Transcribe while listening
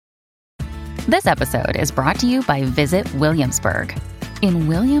This episode is brought to you by Visit Williamsburg. In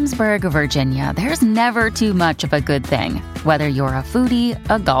Williamsburg, Virginia, there's never too much of a good thing. Whether you're a foodie,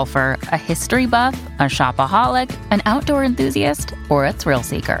 a golfer, a history buff, a shopaholic, an outdoor enthusiast, or a thrill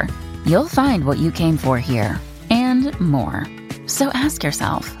seeker, you'll find what you came for here and more. So ask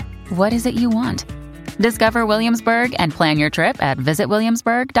yourself, what is it you want? Discover Williamsburg and plan your trip at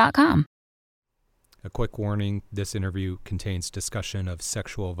visitwilliamsburg.com. A quick warning, this interview contains discussion of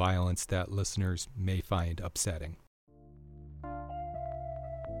sexual violence that listeners may find upsetting.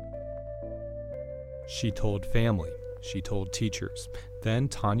 She told family, she told teachers. Then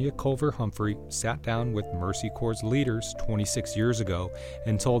Tania Culver Humphrey sat down with Mercy Corps' leaders 26 years ago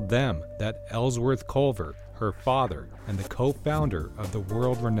and told them that Ellsworth Culver, her father, and the co-founder of the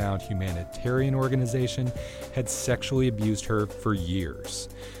world-renowned humanitarian organization, had sexually abused her for years.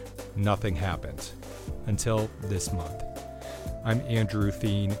 Nothing happened until this month. I'm Andrew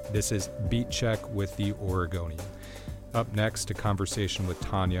Thien. This is Beat Check with the Oregonian. Up next, a conversation with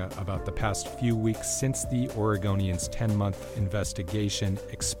Tania about the past few weeks since the Oregonian's 10-month investigation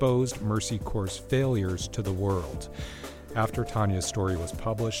exposed Mercy Corps' failures to the world. After Tania's story was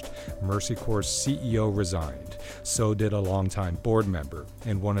published, Mercy Corps' CEO resigned. So did a longtime board member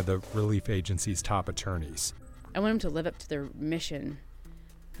and one of the relief agency's top attorneys. I want them to live up to their mission,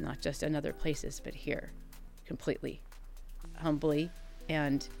 not just in other places, but here, completely, humbly,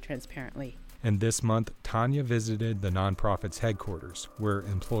 and transparently. And this month, Tania visited the nonprofit's headquarters, where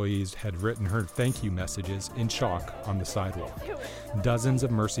employees had written her thank you messages in chalk on the sidewalk. Dozens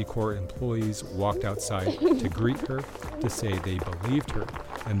of Mercy Corps employees walked outside to greet her, to say they believed her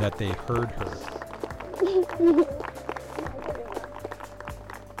and that they heard her.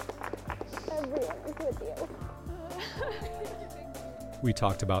 We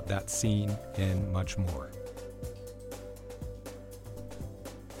talked about that scene and much more.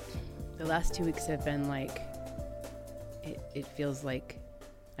 The last 2 weeks have been like, it feels like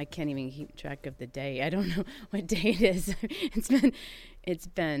I can't even keep track of the day. I don't know what day it is. It's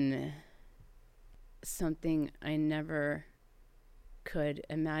been something I never could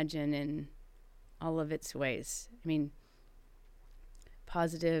imagine in all of its ways. I mean,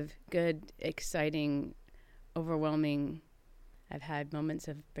 positive, good, exciting, overwhelming. I've had moments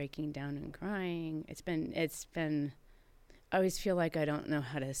of breaking down and crying. It's been I always feel like I don't know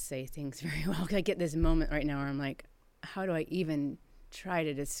how to say things very well. I get this moment right now where I'm like, how do I even try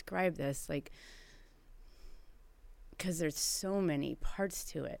to describe this? Like, because there's so many parts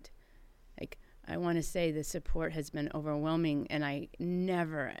to it. Like, I want to say the support has been overwhelming, and I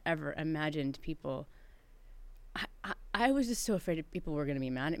never, ever imagined people. I was just so afraid people were going to be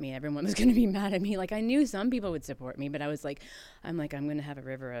mad at me. Everyone was going to be mad at me. Like, I knew some people would support me, but I was like, I'm going to have a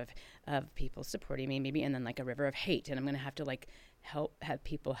river of people supporting me maybe, and then like a river of hate. And I'm going to have to like have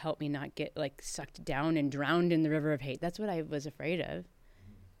people help me not get like sucked down and drowned in the river of hate. That's what I was afraid of.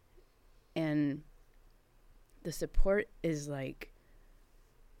 And the support is like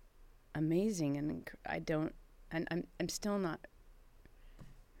amazing. And I'm still not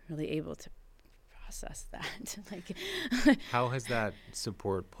really able to process that. Like, how has that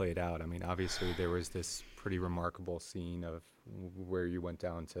support played out? I mean, obviously there was this pretty remarkable scene of where you went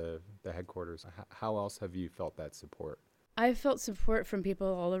down to the headquarters. How else have you felt that support? I've felt support from people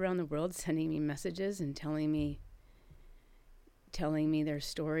all around the world sending me messages and telling me their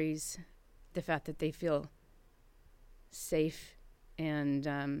stories, the fact that they feel safe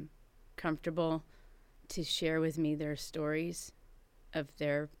and comfortable to share with me their stories of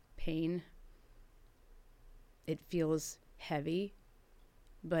their pain. It feels heavy,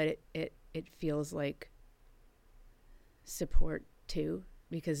 but it feels like support too,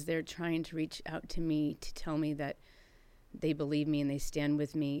 because they're trying to reach out to me to tell me that they believe me and they stand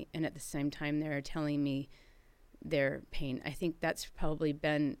with me, and at the same time they're telling me their pain. I think that's probably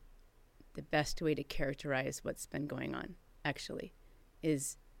been the best way to characterize what's been going on, actually,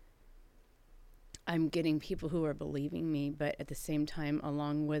 is I'm getting people who are believing me, but at the same time,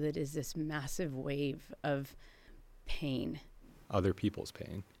 along with it is this massive wave of pain. Other people's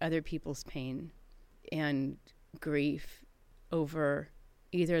pain. Other people's pain and grief over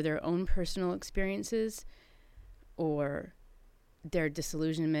either their own personal experiences or their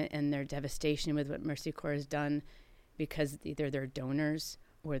disillusionment and their devastation with what Mercy Corps has done, because either they're donors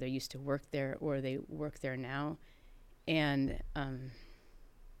or they used to work there or they work there now. And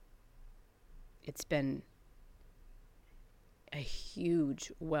it's been a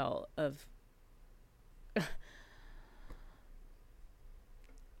huge well of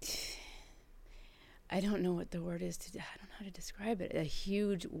I don't know what the word is. I don't know how to describe it. A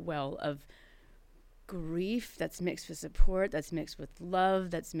huge well of grief that's mixed with support, that's mixed with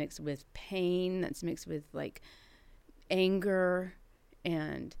love, that's mixed with pain, that's mixed with like anger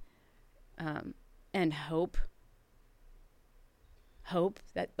and hope. Hope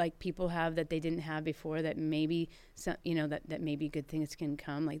that like people have that they didn't have before, that maybe some, that maybe good things can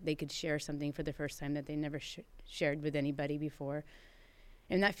come, like they could share something for the first time that they never shared with anybody before.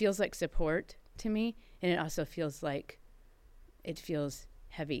 And that feels like support to me, and it also feels like it feels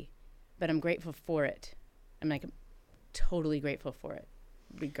heavy, but I'm grateful for it. I'm like totally grateful for it,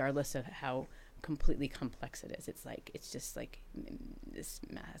 regardless of how completely complex it is. It's just like this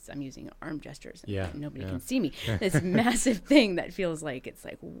mass. I'm using arm gestures. And nobody can see me. This massive thing that feels like it's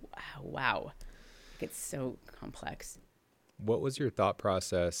like wow. Like it's so complex. What was your thought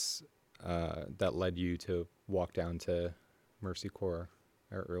process that led you to walk down to Mercy Corps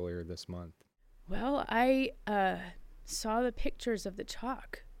earlier this month? Well, I saw the pictures of the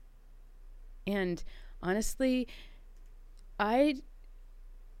chalk, and honestly, I'm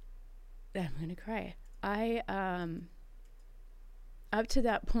gonna cry. I up to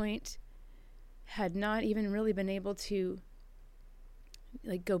that point had not even really been able to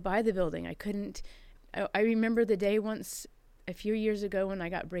like go by the building. I couldn't. I remember the day once a few years ago when I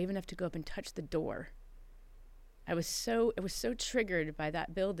got brave enough to go up and touch the door. I was so triggered by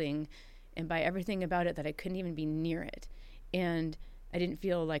that building and by everything about it that I couldn't even be near it, and I didn't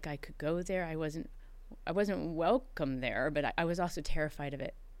feel like I could go there. I wasn't welcome there, but I was also terrified of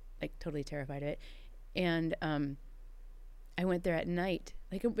it. Like totally terrified of it. And I went there at night.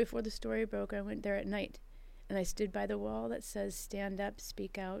 Like before the story broke, I went there at night. And I stood by the wall that says, "Stand up,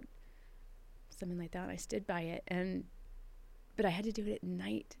 speak out," something like that. And I stood by it. But I had to do it at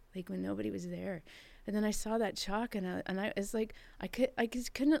night, like when nobody was there. And then I saw that chalk, and I was like, I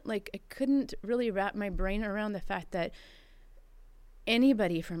couldn't really wrap my brain around the fact that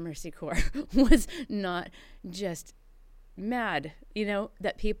anybody from Mercy Corps was not just mad,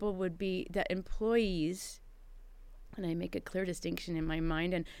 that people would be, that employees, and I make a clear distinction in my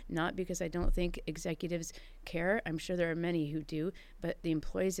mind, and not because I don't think executives care. I'm sure there are many who do, but the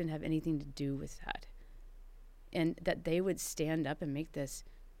employees didn't have anything to do with that. And that they would stand up and make this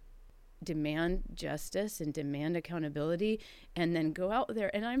demand justice and demand accountability, and then go out there.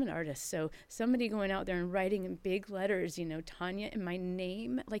 And I'm an artist, so somebody going out there and writing in big letters, Tanya, and my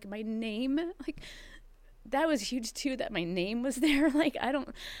name, like that was huge too, that my name was there. Like, I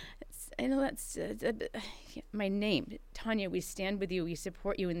know that's my name, Tanya, we stand with you, we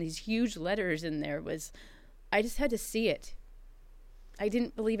support you, and these huge letters in there I just had to see it. I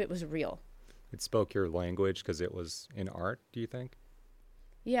didn't believe it was real. It spoke your language because it was in art, do you think?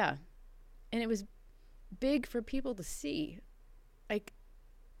 Yeah. And it was big for people to see. Like,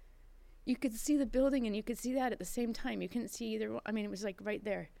 you could see the building and you could see that at the same time. You couldn't see either one. I mean, it was like right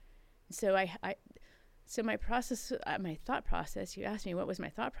there. So So my process, my thought process, you asked me what was my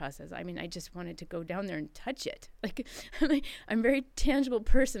thought process. I mean, I just wanted to go down there and touch it. Like, I'm a very tangible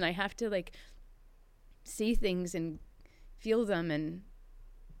person. I have to like see things and feel them and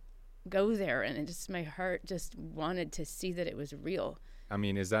go there. And my heart just wanted to see that it was real. I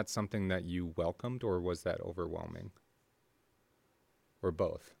mean, is that something that you welcomed, or was that overwhelming? Or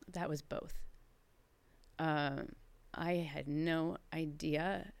both? That was both. I had no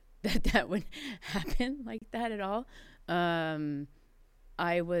idea that would happen like that at all.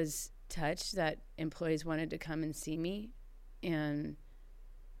 I was touched that employees wanted to come and see me, and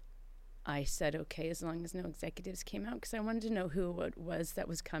I said okay as long as no executives came out, because I wanted to know who it was that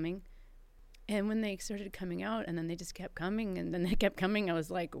was coming. And when they started coming out, and then they just kept coming, and then they kept coming, I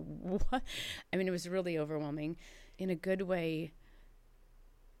was like, what? I mean, it was really overwhelming in a good way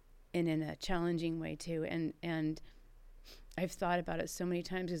and in a challenging way too. And I've thought about it so many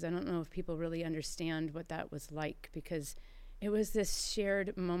times, because I don't know if people really understand what that was like, because it was this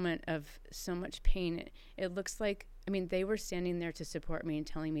shared moment of so much pain. It looks like, I mean, they were standing there to support me and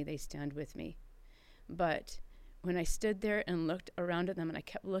telling me they stand with me. But when I stood there and looked around at them, and I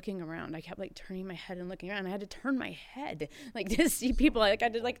kept looking around, I kept like turning my head and looking around. I had to turn my head like to see people. I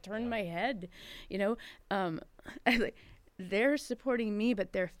had to like turn my head, they're supporting me,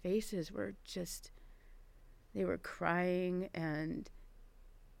 but their faces were just, they were crying, and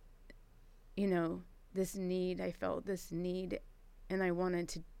this need, I felt this need, and I wanted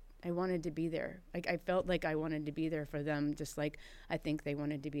to be there. Like, I felt like I wanted to be there for them, just like I think they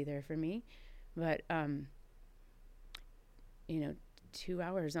wanted to be there for me. But 2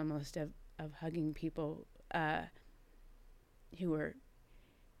 hours almost of hugging people who were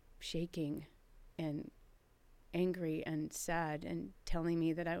shaking and angry and sad, and telling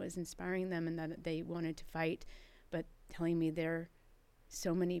me that I was inspiring them and that they wanted to fight, but telling me their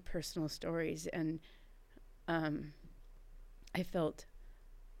so many personal stories and I felt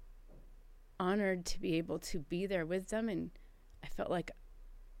honored to be able to be there with them, and I felt like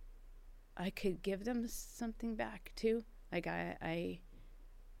I could give them something back too. Like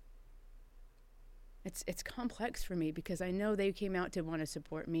it's complex for me because I know they came out to want to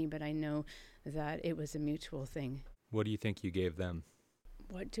support me, but I know that it was a mutual thing. What do you think you gave them?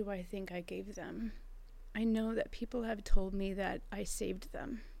 What do I think I gave them? I know that people have told me that I saved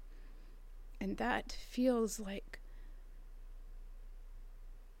them. And that feels like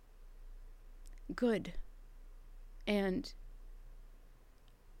good. And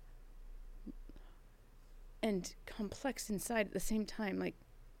complex inside at the same time. Like,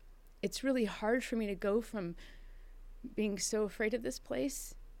 it's really hard for me to go from being so afraid of this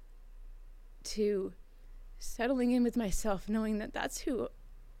place to settling in with myself, knowing that that's who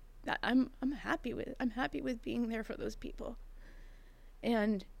that I'm happy with. I'm happy with being there for those people.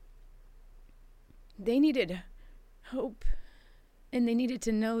 And they needed hope, and they needed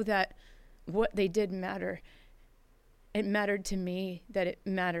to know that what they did matter. It mattered to me, that it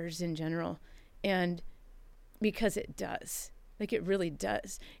matters in general. And because it does. Like, it really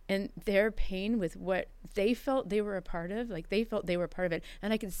does. And their pain with what they felt they were a part of, like they felt they were part of it.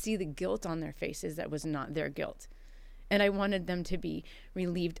 And I could see the guilt on their faces that was not their guilt. And I wanted them to be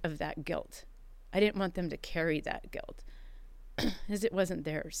relieved of that guilt. I didn't want them to carry that guilt as it wasn't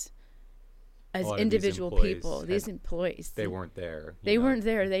theirs. As individual people, these employees. They weren't there. They weren't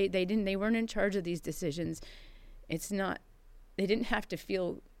there. They weren't in charge of these decisions. They didn't have to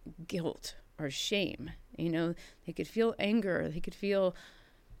feel guilt or shame. They could feel anger, they could feel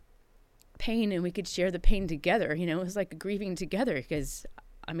pain, and we could share the pain together. It was like grieving together because,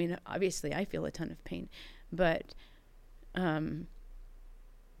 obviously I feel a ton of pain, but I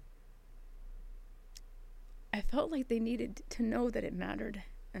felt like they needed to know that it mattered,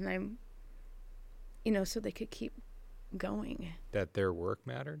 and so they could keep going. That their work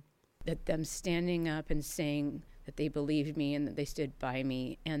mattered? That them standing up and saying that they believed me and that they stood by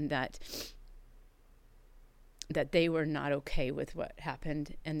me, and that they were not okay with what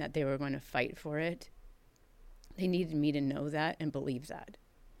happened and that they were going to fight for it. They needed me to know that and believe that.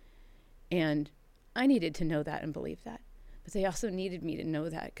 And I needed to know that and believe that. But they also needed me to know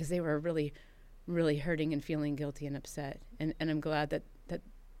that because they were really, really hurting and feeling guilty and upset. And I'm glad that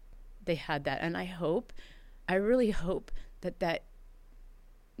they had that. And I really hope that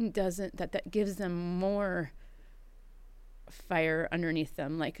gives them more fire underneath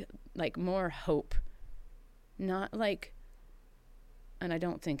them, like more hope. Not like, and I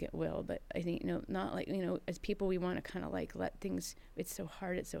don't think it will, but I think, not like, as people, we want to kind of like let things, it's so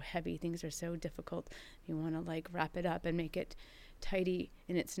hard, it's so heavy, things are so difficult. You want to like wrap it up and make it tidy,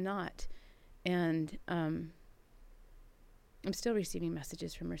 and it's not. And I'm still receiving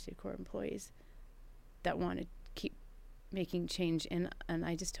messages from Mercy Corps employees that want to keep making change, and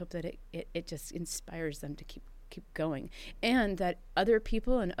I just hope that it just inspires them to keep going, and that other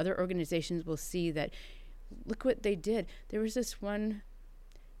people and other organizations will see that, look what they did. There was this one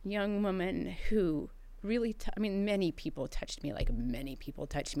young woman who really, many people touched me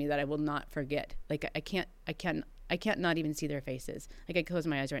that I will not forget. Like, I can't not even see their faces. Like, I close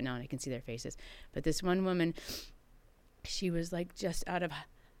my eyes right now and I can see their faces. But this one woman, she was like just out of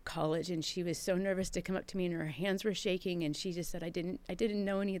college, and she was so nervous to come up to me, and her hands were shaking, and she just said, I didn't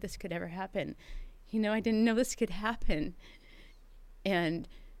know any of this could ever happen. I didn't know this could happen.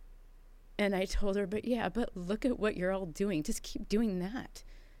 And I told her, but look at what you're all doing. Just keep doing that.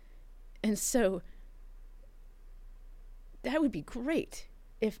 And so that would be great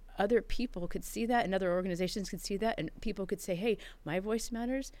if other people could see that, and other organizations could see that, and people could say, hey, my voice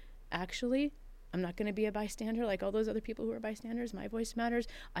matters. Actually, I'm not going to be a bystander like all those other people who are bystanders. My voice matters.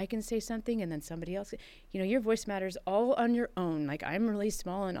 I can say something, and then somebody else. Your voice matters all on your own. Like, I'm really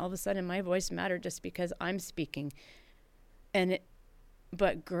small, and all of a sudden my voice mattered just because I'm speaking.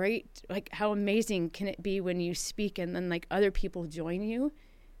 But great, like, how amazing can it be when you speak and then like other people join you,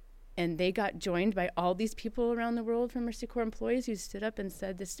 and they got joined by all these people around the world from Mercy Corps employees who stood up and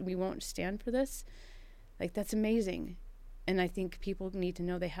said, this, we won't stand for this. Like, that's amazing. And I think people need to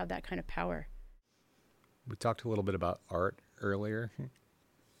know they have that kind of power. We talked a little bit about art earlier.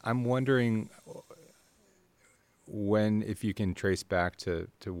 I'm wondering if you can trace back to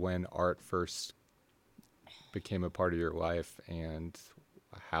when art first became a part of your life, and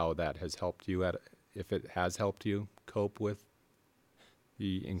how that has helped you, if it has helped you cope with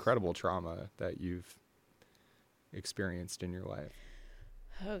the incredible trauma that you've experienced in your life.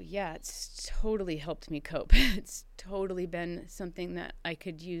 Oh yeah, it's totally helped me cope. It's totally been something that I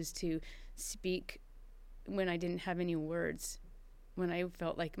could use to speak when I didn't have any words, when I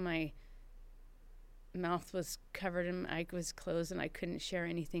felt like my mouth was covered and I was closed and I couldn't share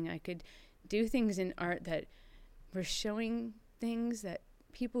anything. I could do things in art that were showing things that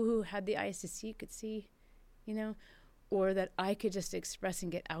people who had the eyes to see could see, you know, or that I could just express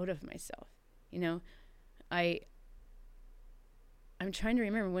and get out of myself, you know. I'm trying to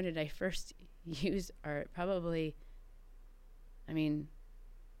remember, when did I first use art? Probably, I mean,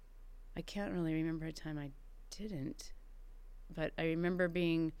 I can't really remember a time I didn't, but I remember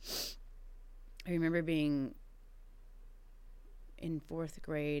being in 4th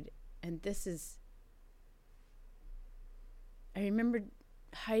grade, and I remember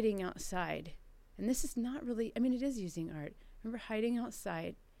hiding outside, and this is not really, I mean, it is using art. I remember hiding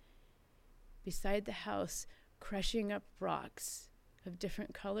outside beside the house, crushing up rocks of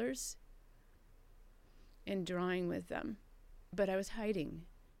different colors and drawing with them. But I was hiding.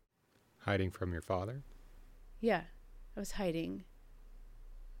 Hiding from your father? Yeah, I was hiding.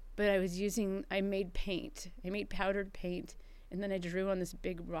 But I made paint. I made powdered paint, and then I drew on this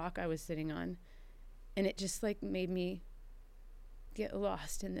big rock I was sitting on, and it just like made me get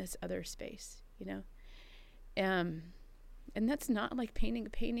lost in this other space, you know? And that's not like painting a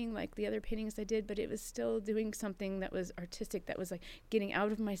painting like the other paintings I did, but it was still doing something that was artistic, that was like getting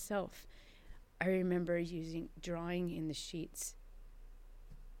out of myself. I remember drawing in the sheets,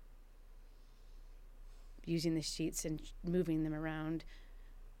 using the sheets and moving them around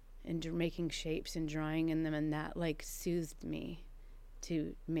and making shapes and drawing in them, and that like soothed me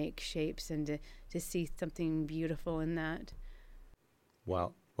to make shapes and to see something beautiful in that.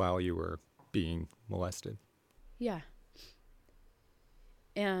 While you were being molested. Yeah.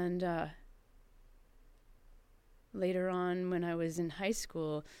 And later on, when I was in high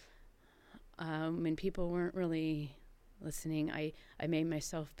school, when people weren't really listening, I made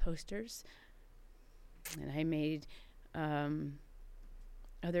myself posters, and I made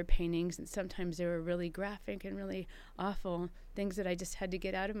other paintings, and sometimes they were really graphic and really awful, things that I just had to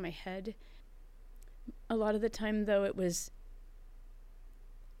get out of my head. A lot of the time, though, it was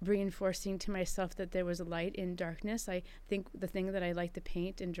reinforcing to myself that there was a light in darkness. I think the thing that I like to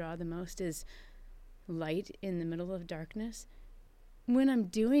paint and draw the most is light in the middle of darkness. When I'm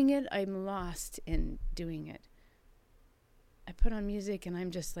doing it, I'm lost in doing it. I put on music and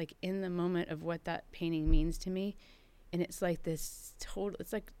I'm just like in the moment of what that painting means to me. And it's like this total,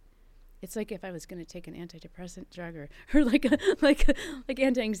 it's like if I was going to take an antidepressant drug or like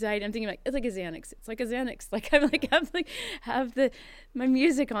anti-anxiety, I'm thinking like, it's like a Xanax. It's like a Xanax. Like have my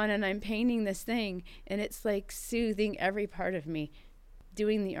music on and I'm painting this thing, and it's like soothing every part of me.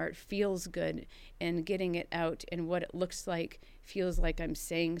 Doing the art feels good, and getting it out and what it looks like feels like I'm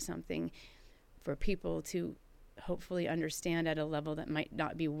saying something for people to hopefully understand at a level that might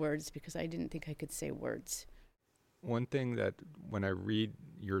not be words, because I didn't think I could say words. One thing that when I read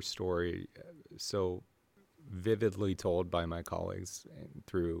your story, so vividly told by my colleagues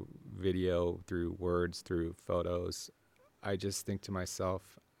through video, through words, through photos, I just think to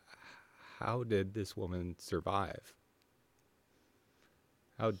myself, how did this woman survive?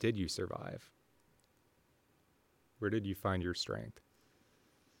 How did you survive? Where did you find your strength?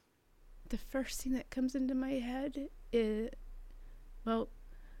 The first thing that comes into my head is, well,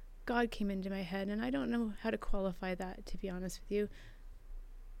 God came into my head, and I don't know how to qualify that, to be honest with you.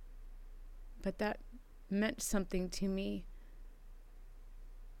 But that meant something to me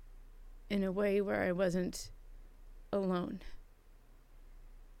in a way where I wasn't alone.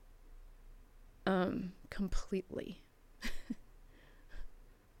 Completely.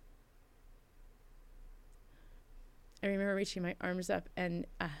 I remember reaching my arms up and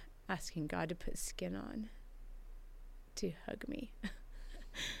asking God to put skin on, to hug me.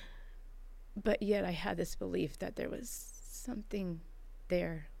 But yet I had this belief that there was something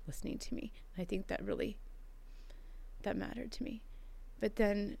there listening to me. I think that mattered to me. But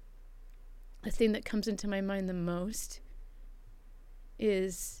then the thing that comes into my mind the most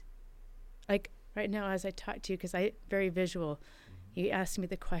is, like right now as I talk to you, because I'm very visual, you asked me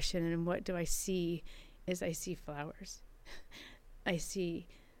the question, and what do I see? Is I see flowers. I see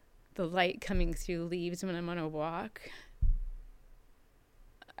the light coming through leaves when I'm on a walk.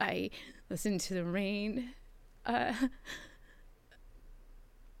 I listen to the rain. I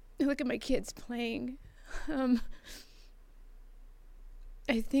look at my kids playing. I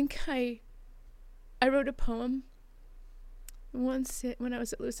think I wrote a poem once when I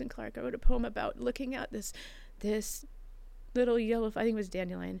was at Lewis and Clark. I wrote a poem about looking at this little yellow, I think it was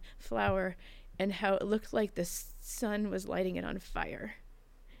dandelion flower, and how it looked like the sun was lighting it on fire,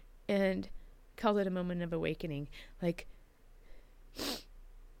 and called it a moment of awakening. Like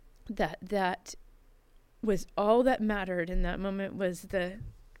that was all that mattered in that moment, was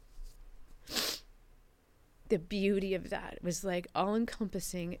the beauty of that was like all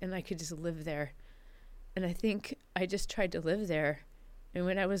encompassing, and I could just live there. And I think I just tried to live there. And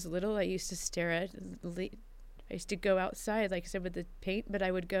when I was little, I used to stare at, I used to go outside, like I said, with the paint, but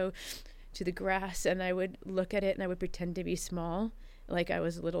I would go to the grass and I would look at it and I would pretend to be small, like I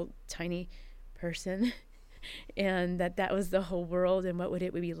was a little tiny person. And that was the whole world, and what would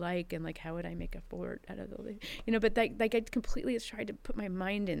it be like, and like how would I make a fort out of the, but like I completely tried to put my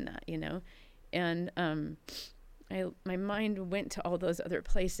mind in that, and my mind went to all those other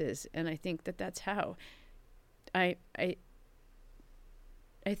places, and I think that's how I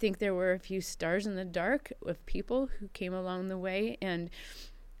think there were a few stars in the dark of people who came along the way and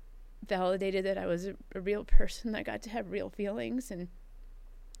validated that I was a real person that got to have real feelings, and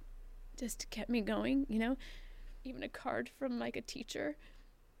just kept me going, Even a card from like a teacher,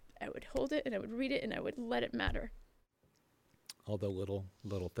 I would hold it and I would read it and I would let it matter. All the little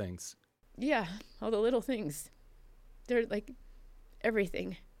things. Yeah, all the little things. They're like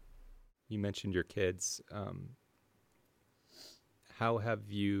everything. You mentioned your kids. How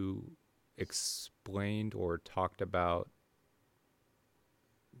have you explained or talked about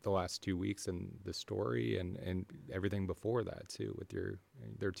the last 2 weeks and the story and everything before that too, with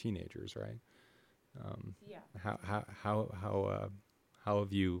they're teenagers, right? Yeah. How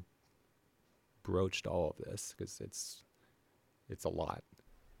have you broached all of this? Because it's a lot.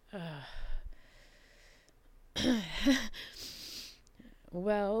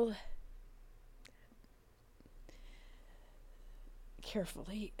 Well,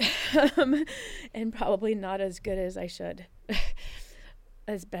 carefully, and probably not as good as I should.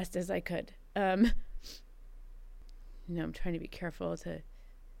 As best as I could. I'm trying to be careful to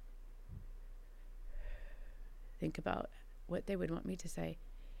think about what they would want me to say.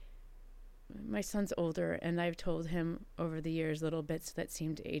 My son's older, and I've told him over the years little bits that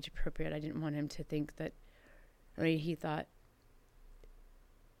seemed age appropriate. I didn't want him to think that, he thought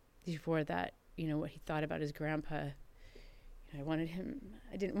before that, what he thought about his grandpa.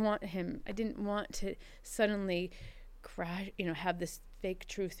 I didn't want to suddenly crash, have this fake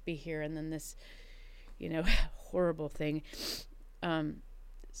truth be here and then this, horrible thing. So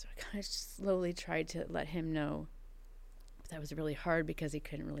I kind of slowly tried to let him know. But that was really hard because I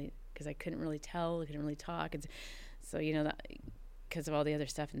couldn't really tell, I couldn't really talk. And so, that because of all the other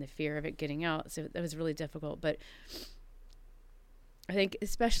stuff and the fear of it getting out. So that was really difficult. But I think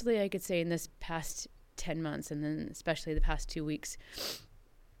especially I could say in this past 10 months and then especially the past 2 weeks,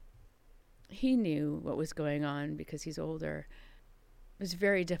 he knew what was going on because he's older. It was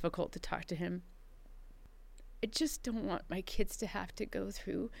very difficult to talk to him. I just don't want my kids to have to go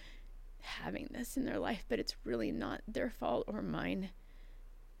through having this in their life, but it's really not their fault or mine.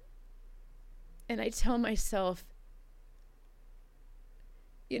 And I tell myself,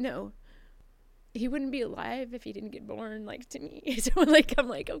 he wouldn't be alive if he didn't get born, to me. So, I'm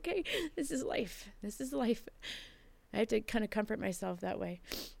like, okay, this is life. This is life. I have to kind of comfort myself that way.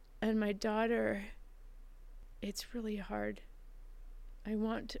 And my daughter, it's really hard. I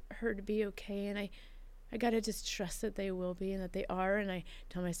want her to be okay, and I got to just trust that they will be and that they are. And I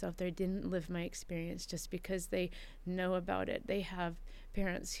tell myself they didn't live my experience just because they know about it. They have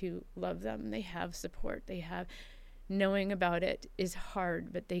parents who love them. They have support. They have knowing about it is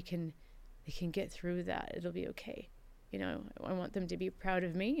hard, but they can get through that. It'll be okay. I want them to be proud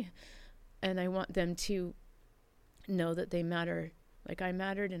of me, and I want them to know that they matter like I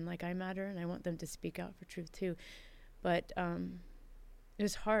mattered and like I matter, and I want them to speak out for truth too. But it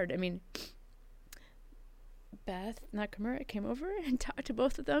was hard. Beth Nakamura came over and talked to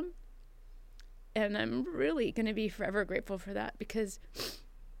both of them, and I'm really going to be forever grateful for that because it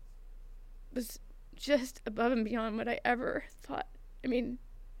was just above and beyond what I ever thought. You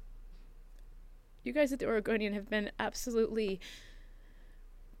guys at the Oregonian have been absolutely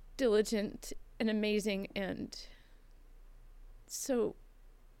diligent and amazing and so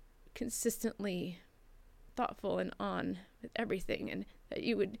consistently thoughtful and on with everything, and that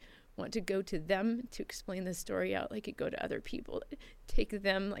you would want to go to them to explain the story out like you go to other people, take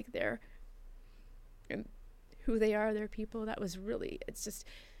them like they're and who they are, their people. That was really, it's just,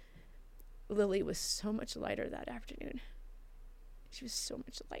 Lily was so much lighter that afternoon. She was so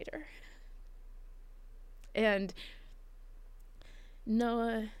much lighter. And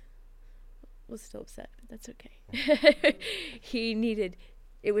Noah was still upset, but that's okay.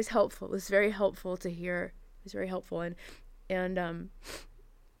 It was helpful. It was very helpful to hear. It was very helpful. And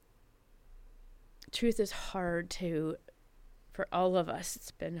truth is hard for all of us.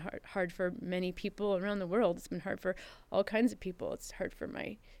 It's been hard for many people around the world. It's been hard for all kinds of people. It's hard for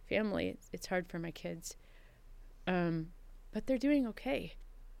my family. It's hard for my kids. But they're doing okay.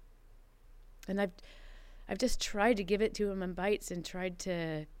 And I've just tried to give it to him in bites and tried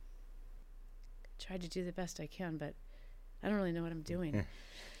to do the best I can, but I don't really know what I'm doing.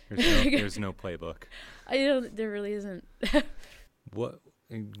 There's no playbook. There really isn't.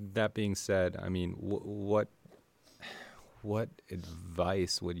 That being said, I mean, what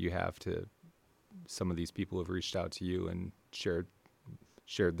advice would you have to some of these people who have reached out to you and shared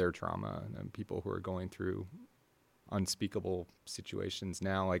their trauma, and people who are going through unspeakable situations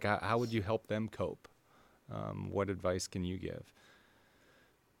now? Like, how would you help them cope? What advice can you give?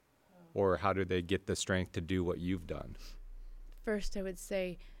 Or how do they get the strength to do what you've done? First, I would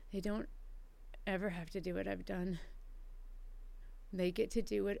say they don't ever have to do what I've done. They get to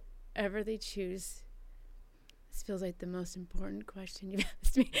do whatever they choose. This feels like the most important question you've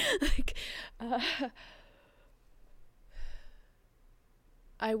asked me.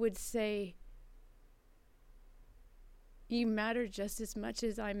 I would say you matter just as much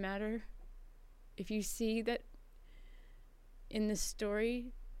as I matter. If you see that in this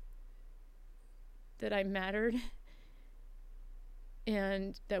story that I mattered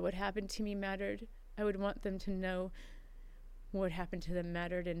and that what happened to me mattered, I would want them to know what happened to them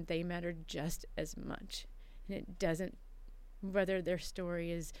mattered, and they mattered just as much. And it doesn't, whether their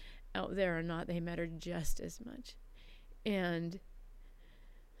story is out there or not, they matter just as much. And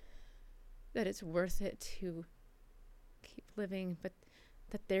that it's worth it to keep living, but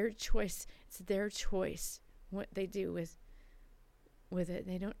that their choice, it's their choice what they do with it.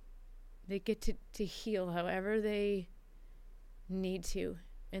 They get to heal however they need to,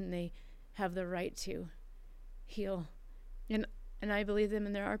 and they have the right to heal. And I believe them,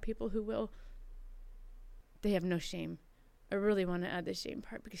 and there are people who will. They have no shame. I really want to add the shame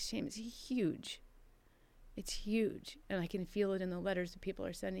part, because shame is huge. It's huge, and I can feel it in the letters that people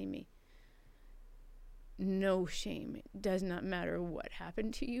are sending me. No shame. It does not matter what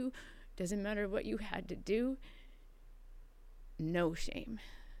happened to you. It doesn't matter what you had to do. No shame.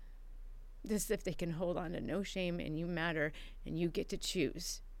 Just if they can hold on to no shame, and you matter, and you get to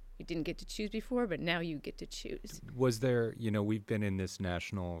choose. You didn't get to choose before, but now you get to choose. Was there, we've been in this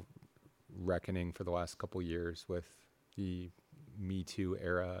national reckoning for the last couple years with the Me Too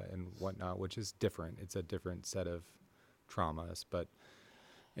era and whatnot, which is different. It's a different set of traumas,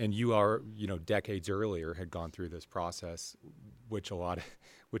 and you are, decades earlier had gone through this process, which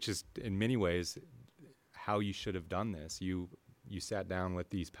is in many ways how you should have done this. You sat down with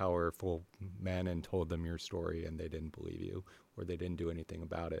these powerful men and told them your story, and they didn't believe you, or they didn't do anything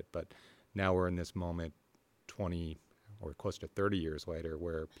about it. But now we're in this moment 20 or close to 30 years later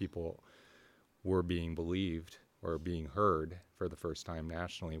where people were being believed or being heard for the first time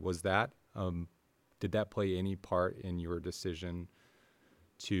nationally. Was that, did that play any part in your decision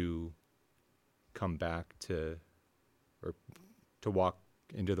to come back to walk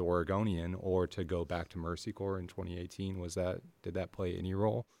into the Oregonian, or to go back to Mercy Corps in 2018? Did that play any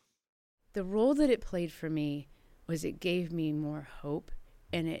role? The role that it played for me was it gave me more hope,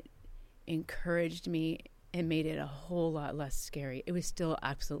 and it encouraged me and made it a whole lot less scary. It was still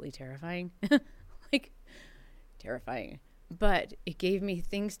absolutely terrifying, terrifying, but it gave me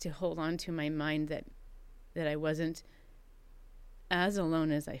things to hold on to in my mind that I wasn't as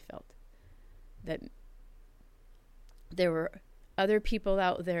alone as I felt, that there were other people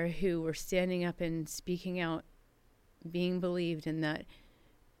out there who were standing up and speaking out, being believed, and that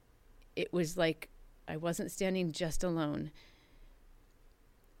it was like I wasn't standing just alone.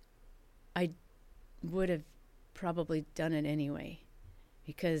 I would have probably done it anyway,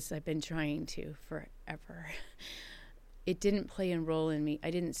 because I've been trying to forever. It didn't play a role in me.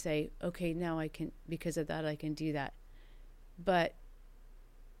 I didn't say, okay, now I can, because of that, I can do that. But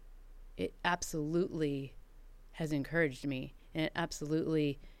it absolutely has encouraged me, and it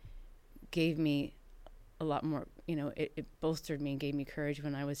absolutely gave me a lot more, it bolstered me and gave me courage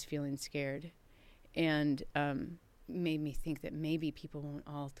when I was feeling scared, and made me think that maybe people won't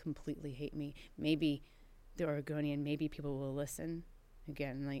all completely hate me. Maybe the Oregonian, maybe people will listen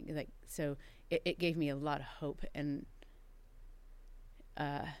again. So it gave me a lot of hope, and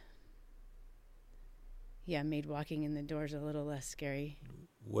made walking in the doors a little less scary.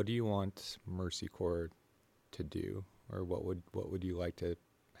 What do you want Mercy Corps to do, or what would you like to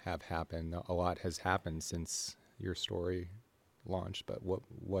have happen? A lot has happened since your story launched, but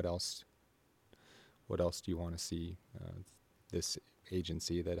what else do you want to see this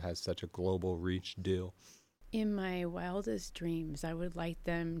agency that has such a global reach do? In my wildest dreams, I would like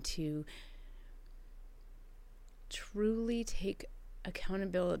them to truly take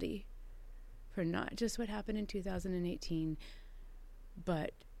accountability for not just what happened in 2018,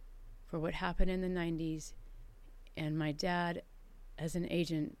 but for what happened in the 90s, and my dad, as an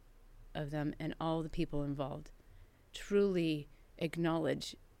agent, of them and all the people involved truly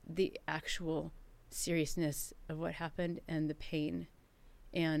acknowledge the actual seriousness of what happened and the pain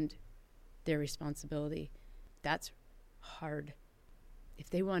and their responsibility. That's hard. If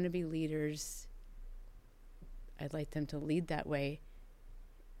they want to be leaders, I'd like them to lead that way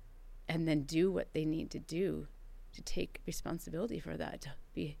and then do what they need to do to take responsibility for that, to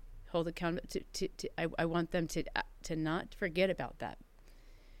be hold accountable. I want them to not forget about that,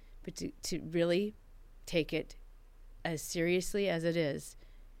 but to really take it as seriously as it is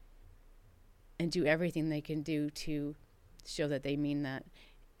and do everything they can do to show that they mean that.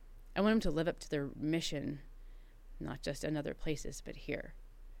 I want them to live up to their mission, not just in other places, but here,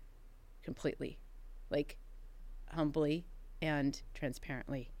 completely, like humbly and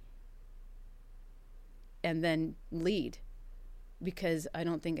transparently. And then lead, because I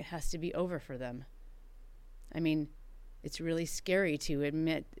don't think it has to be over for them. I mean, it's really scary to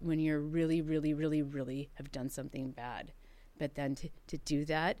admit when you're really, really, really, really have done something bad. But then to do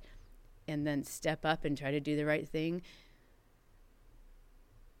that and then step up and try to do the right thing,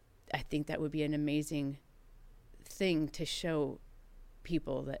 I think that would be an amazing thing to show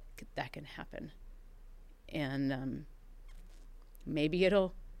people that can happen. And maybe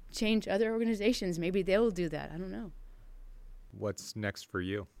it'll change other organizations. Maybe they'll do that. I don't know. What's next for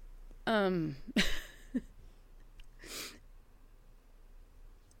you?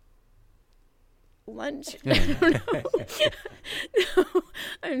 Lunch. I don't know. No,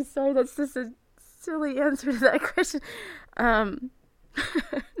 I'm sorry. That's just a silly answer to that question.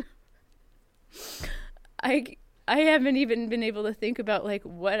 I haven't even been able to think about like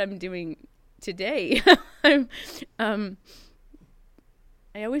what I'm doing today.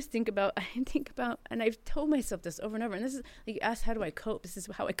 I always think about, and I've told myself this over and over, and this is, like, you asked, how do I cope? This is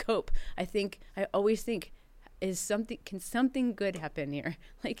how I cope. I always think, can something good happen here?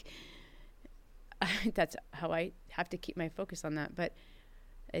 Like, that's how I have to keep my focus on that. But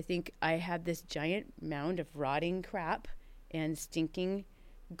I think I have this giant mound of rotting crap and stinking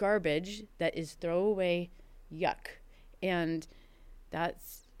garbage that is throwaway yuck. And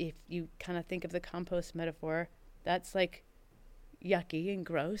that's, if you kind of think of the compost metaphor, that's like yucky and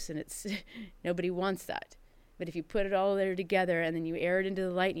gross, and it's nobody wants that. But if you put it all there together and then you air it into the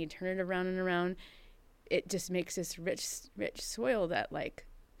light and you turn it around and around, it just makes this rich soil that like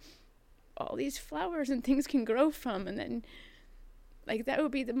all these flowers and things can grow from. And then like that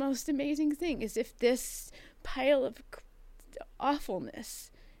would be the most amazing thing, is if this pile of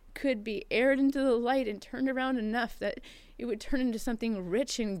awfulness could be aired into the light and turned around enough that it would turn into something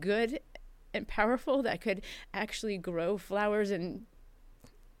rich and good and powerful that could actually grow flowers and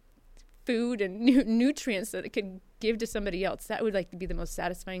food and nutrients that it could give to somebody else. That would like to be the most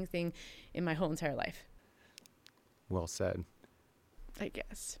satisfying thing in my whole entire life. Well said. I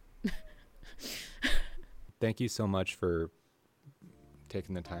guess. Thank you so much for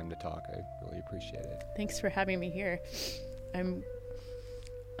taking the time to talk. I really appreciate it. Thanks for having me here. I'm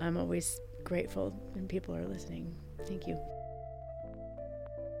always grateful when people are listening. Thank you.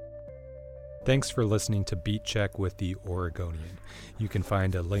 Thanks for listening to Beat Check with the Oregonian. You can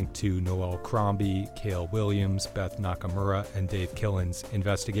find a link to Noel Crombie, Cale Williams, Beth Nakamura, and Dave Killen's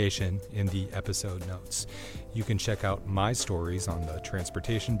investigation in the episode notes. You can check out my stories on the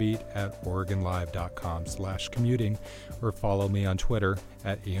Transportation Beat at OregonLive.com/commuting, or follow me on Twitter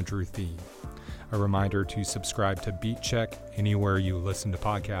at Andrew Thien. A reminder to subscribe to Beat Check anywhere you listen to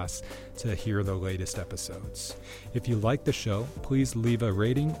podcasts to hear the latest episodes. If you like the show, please leave a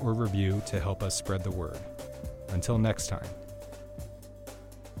rating or review to help us spread the word. Until next time.